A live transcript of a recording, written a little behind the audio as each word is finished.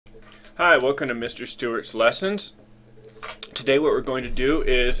Hi, welcome to Mr. Stewart's Lessons. Today what we're going to do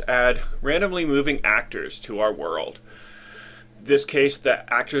is add randomly moving actors to our world. In this case,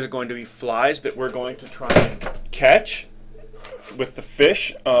 the actors are going to be flies that we're going to try and catch with the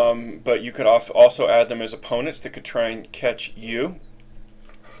fish, but you could also add them as opponents that could try and catch you.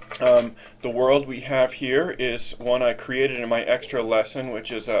 The world we have here is one I created in my extra lesson,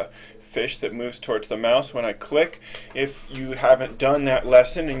 which is a fish that moves towards the mouse when I click. If you haven't done that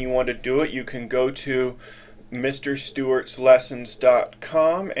lesson and you want to do it, you can go to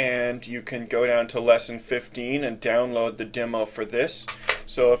mrstewartslessons.com and you can go down to lesson 15 and download the demo for this.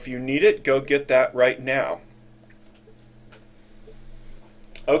 So if you need it, go get that right now.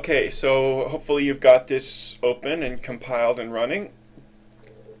 Okay, so hopefully you've got this open and compiled and running.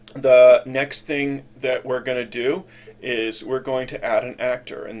 The next thing that we're going to do is we're going to add an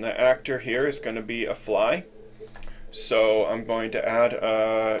actor, and the actor here is going to be a fly. So I'm going to add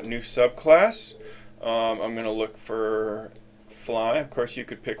a new subclass. I'm going to look for fly. Of course you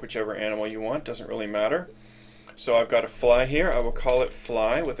could pick whichever animal you want, doesn't really matter. So I've got a fly here. I will call it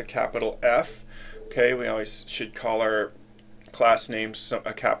fly with a capital F. Okay, we always should call our class names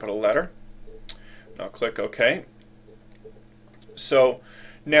a capital letter. I'll click OK. So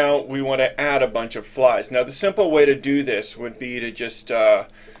now we want to add a bunch of flies. Now the simple way to do this would be to just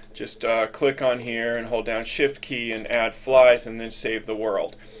click on here and hold down Shift key and add flies and then save the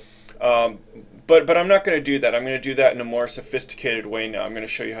world. But I'm not going to do that. I'm going to do that in a more sophisticated way now. I'm going to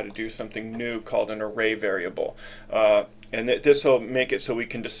show you how to do something new called an array variable. And this will make it so we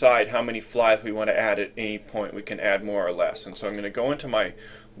can decide how many flies we want to add at any point. We can add more or less. And so I'm going to go into my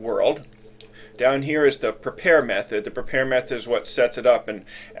world. Down here is the prepare method. The prepare method is what sets it up and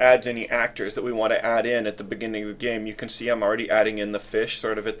adds any actors that we want to add in at the beginning of the game. You can see I'm already adding in the fish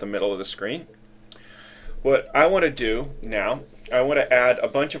sort of at the middle of the screen. What I want to do now, I want to add a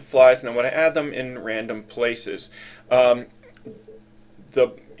bunch of flies and I want to add them in random places. The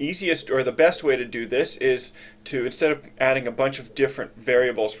easiest or the best way to do this is to, instead of adding a bunch of different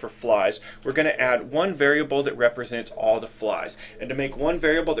variables for flies, we're going to add one variable that represents all the flies. And to make one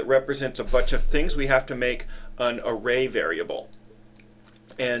variable that represents a bunch of things, we have to make an array variable.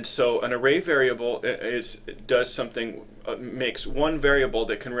 And so an array variable makes one variable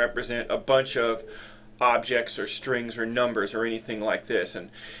that can represent a bunch of objects or strings or numbers or anything like this. And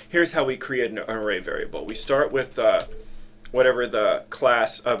here's how we create an array variable. We start with whatever the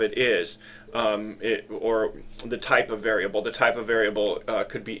class of it is, or the type of variable. The type of variable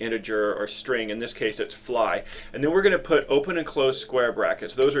could be integer or string. In this case it's fly. And then we're going to put open and close square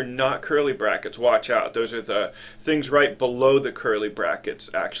brackets. Those are not curly brackets. Watch out. Those are the things right below the curly brackets,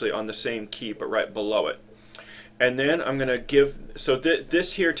 actually on the same key but right below it. And then I'm going to give, so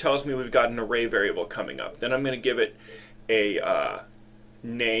this here tells me we've got an array variable coming up. Then I'm going to give it a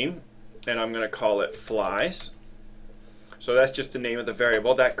name, and I'm going to call it flies. So that's just the name of the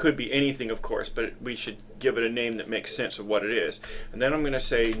variable. That could be anything, of course, but we should give it a name that makes sense of what it is. And then I'm going to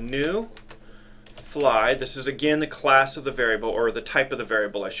say new fly. This is again the class of the variable, or the type of the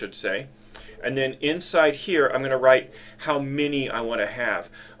variable I should say. And then inside here I'm going to write how many I want to have.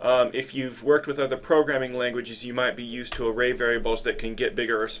 If you've worked with other programming languages, you might be used to array variables that can get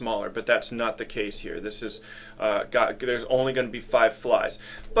bigger or smaller, but that's not the case here. This is there's only going to be 5 flies.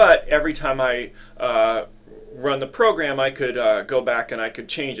 But every time I run the program, I could go back and I could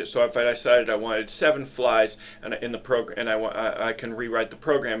change it. So if I decided I wanted 7 flies in the program, and I can rewrite the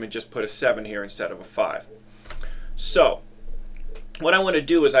program and just put a 7 here instead of a 5. So what I want to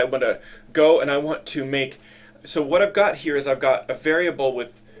do is I want to go and I want to make, so what I've got here is I've got a variable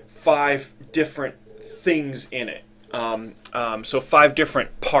with 5 different things in it. So 5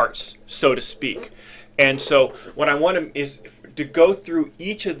 different parts, so to speak. And so what I want is to go through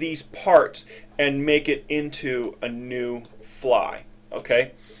each of these parts and make it into a new fly.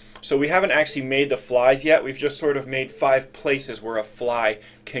 Okay? So we haven't actually made the flies yet. We've just sort of made 5 places where a fly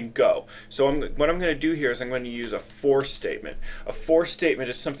can go. So what I'm going to do here is I'm going to use a for statement. A for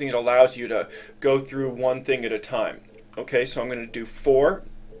statement is something that allows you to go through one thing at a time. Okay, so I'm going to do for,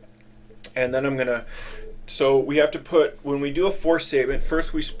 and then I'm going to, so we have to put, when we do a for statement,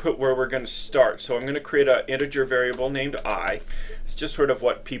 first we put where we're going to start. So I'm going to create an integer variable named I. It's just sort of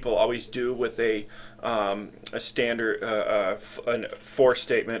what people always do with a standard for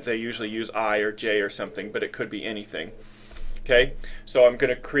statement. They usually use I or J or something, but it could be anything. Okay, so I'm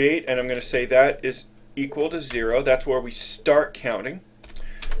going to create, and I'm going to say that is equal to 0. That's where we start counting.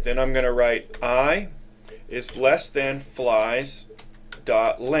 Then I'm going to write I is less than flies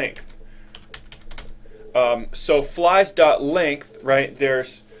dot length. So flies dot length, right?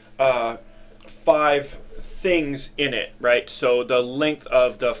 There's 5 things in it, right? So the length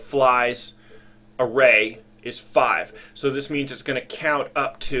of the flies array is 5. So this means it's going to count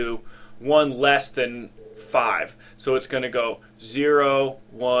up to 1 less than 5. So it's going to go 0,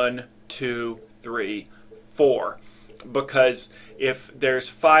 1, 2, 3, 4. Because if there's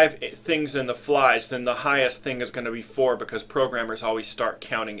 5 things in the flies, then the highest thing is going to be 4, because programmers always start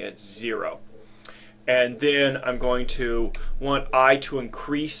counting at 0. And then I'm going to want I to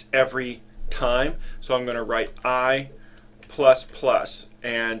increase every time. So I'm going to write I plus plus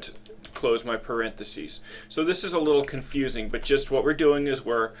and close my parentheses. So this is a little confusing, but just what we're doing is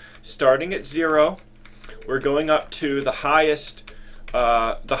we're starting at 0. We're going up to the highest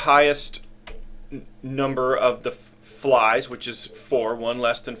number of the flies, which is 4, 1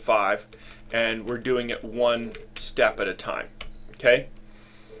 less than 5, and we're doing it one step at a time. Okay?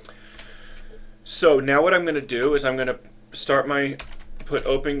 So now what I'm going to do is I'm going to put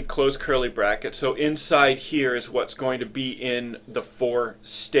open, close curly bracket. So inside here is what's going to be in the for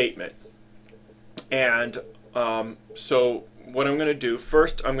statement. And so what I'm going to do,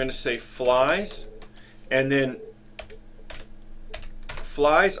 first I'm going to say flies, and then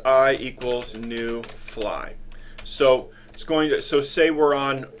flies I equals new fly. So it's going to, so say we're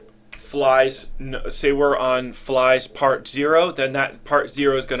on flies, say we're on flies part 0, then that part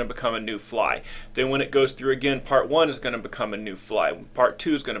 0 is going to become a new fly. Then when it goes through again, part 1 is going to become a new fly. Part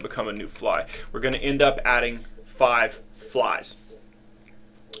 2 is going to become a new fly. We're going to end up adding 5 flies.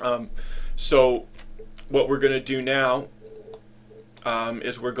 So what we're going to do now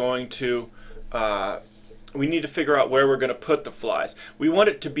is we're going to we need to figure out where we're going to put the flies. We want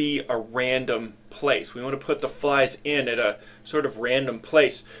it to be a random place. We want to put the flies in at a sort of random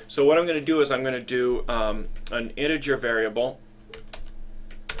place. So what I'm going to do is I'm going to do an integer variable,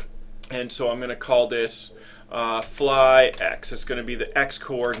 and so I'm going to call this fly x. It's going to be the x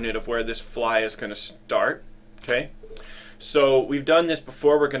coordinate of where this fly is going to start. Okay. So we've done this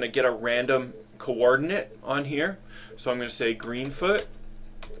before. We're going to get a random coordinate on here. So I'm going to say Greenfoot.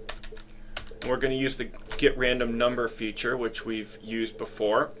 We're going to use the get random number feature, which we've used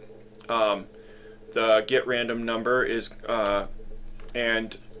before. The get random number is,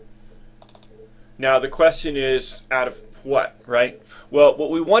 and now the question is out of what, right? Well, what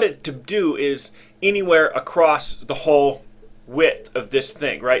we want it to do is anywhere across the whole width of this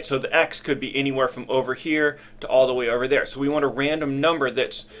thing, right? So the x could be anywhere from over here to all the way over there. So we want a random number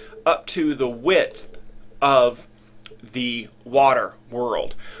that's up to the width of the water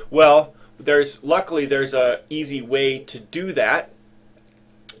world. Well, luckily there's a easy way to do that,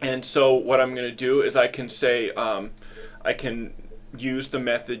 and so what I'm going to do is I can say I can use the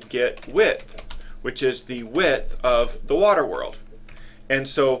method get width, which is the width of the water world. And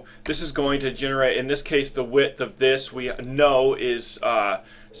so this is going to generate, in this case, the width of this we know is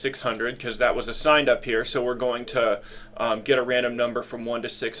 600, because that was assigned up here. So we're going to get a random number from 1 to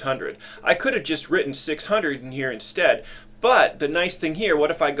 600. I could have just written 600 in here instead. But the nice thing here, what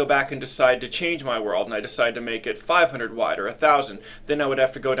if I go back and decide to change my world, and I decide to make it 500 wide or 1,000? Then I would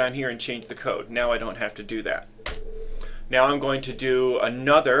have to go down here and change the code. Now I don't have to do that. Now I'm going to do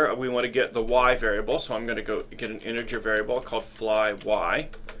another, we want to get the y variable, so I'm going to go get an integer variable called fly y,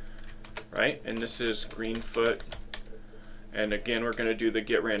 right? And this is Greenfoot. And again, we're going to do the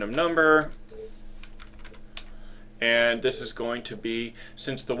get random number. And this is going to be,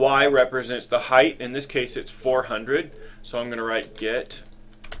 since the y represents the height, in this case it's 400, so I'm going to write get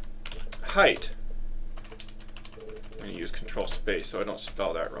height. I'm going to use control space so I don't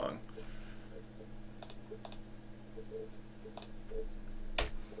spell that wrong.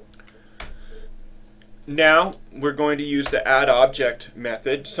 Now we're going to use the add object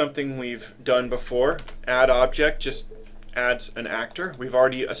method, something we've done before. Add object just adds an actor. We've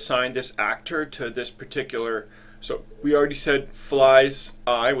already assigned this actor to this particular, so we already said flies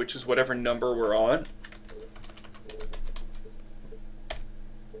I, which is whatever number we're on.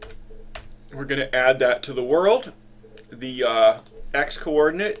 We're going to add that to the world. The x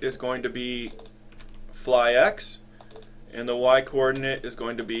coordinate is going to be fly x, and the y coordinate is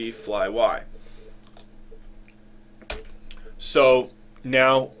going to be fly y. So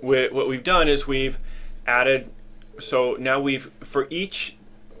now what we've done is we've added, so now for each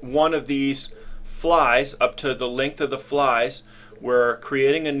one of these flies up to the length of the flies, we're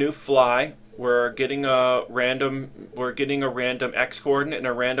creating a new fly. We're getting a random x coordinate and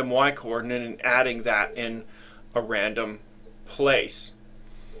a random y coordinate and adding that in a random place.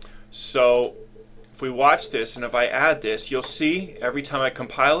 So if we watch this and if I add this, you'll see every time I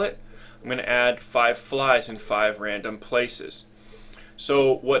compile it, I'm going to add 5 flies in 5 random places.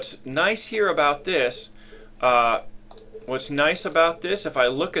 So what's nice here about this, if I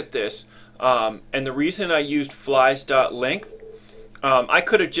look at this, And the reason I used flies.length, I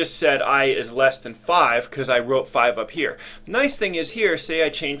could have just said I is less than 5 because I wrote 5 up here. Nice thing is here, say I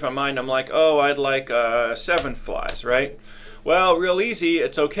change my mind, I'm like, oh, I'd like 7 flies, right? Well, real easy,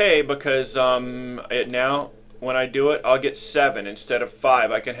 it's okay because now when I do it, I'll get 7 instead of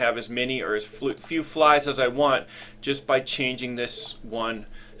 5. I can have as many or as few flies as I want just by changing this one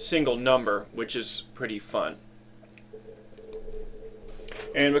single number, which is pretty fun.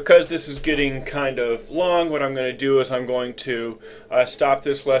 And because this is getting kind of long, what I'm going to do is I'm going to stop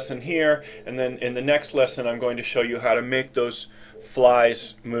this lesson here, and then in the next lesson I'm going to show you how to make those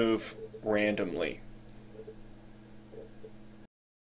flies move randomly.